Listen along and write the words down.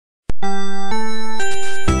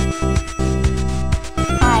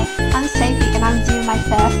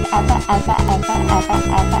podcast.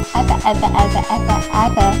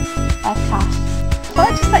 Well,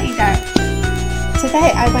 I'll just let you know.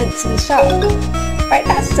 Today I went to the shop. Right,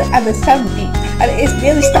 that's the MSM beat, and it is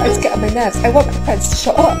really starting to get on my nerves. I want my friends to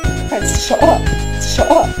shut up.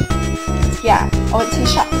 Yeah, I went to the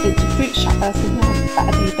shop, it's a fruit shop, and I said, no, I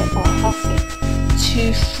better be a bit more healthy.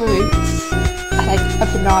 2 fruits, like a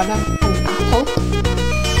banana and an apple,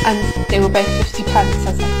 and they were both 50 pence.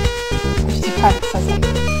 I was like, 50 pence. I was like,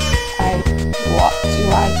 what do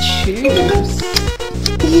I choose?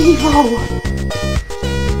 Evil!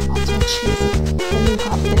 What do I choose? I only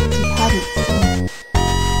got 50 pence.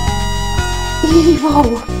 Evil!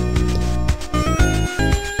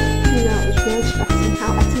 You know, it was really stressing me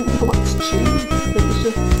out. I didn't know what to choose. It was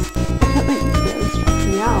just, I felt like it was really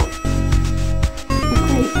stressing me out. The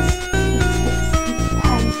grapes, it's 60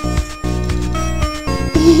 pence.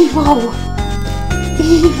 Evil!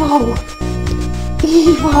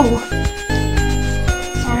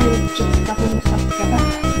 Sorry, I'm just gathering myself together.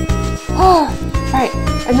 Oh, right,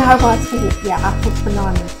 and now I was thinking, yeah, apples,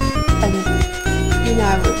 bananas, and you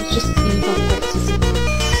know, it was just evil grapes.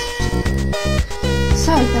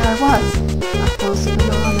 So there I was, apples,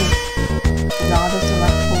 bananas, bananas or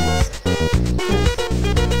apples,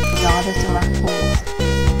 bananas or apples,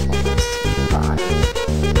 right.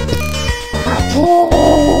 Apples!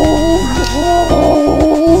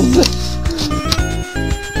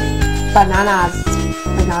 Bananas.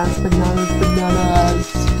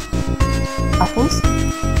 Apples?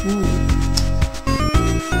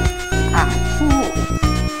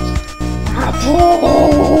 Apples!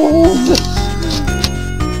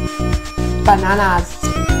 Bananas.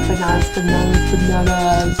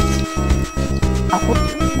 Apples?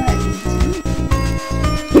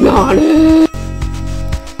 Bananas!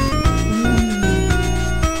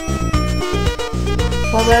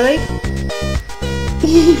 Well, really?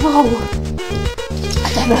 Evil! I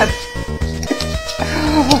don't know.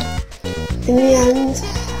 In the end,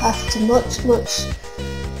 after much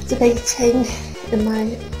debating in my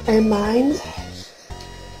own mind,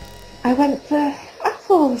 I went for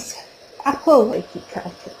apples. Apple, wakey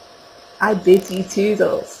cracker. I bid you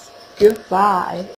toodles. Goodbye.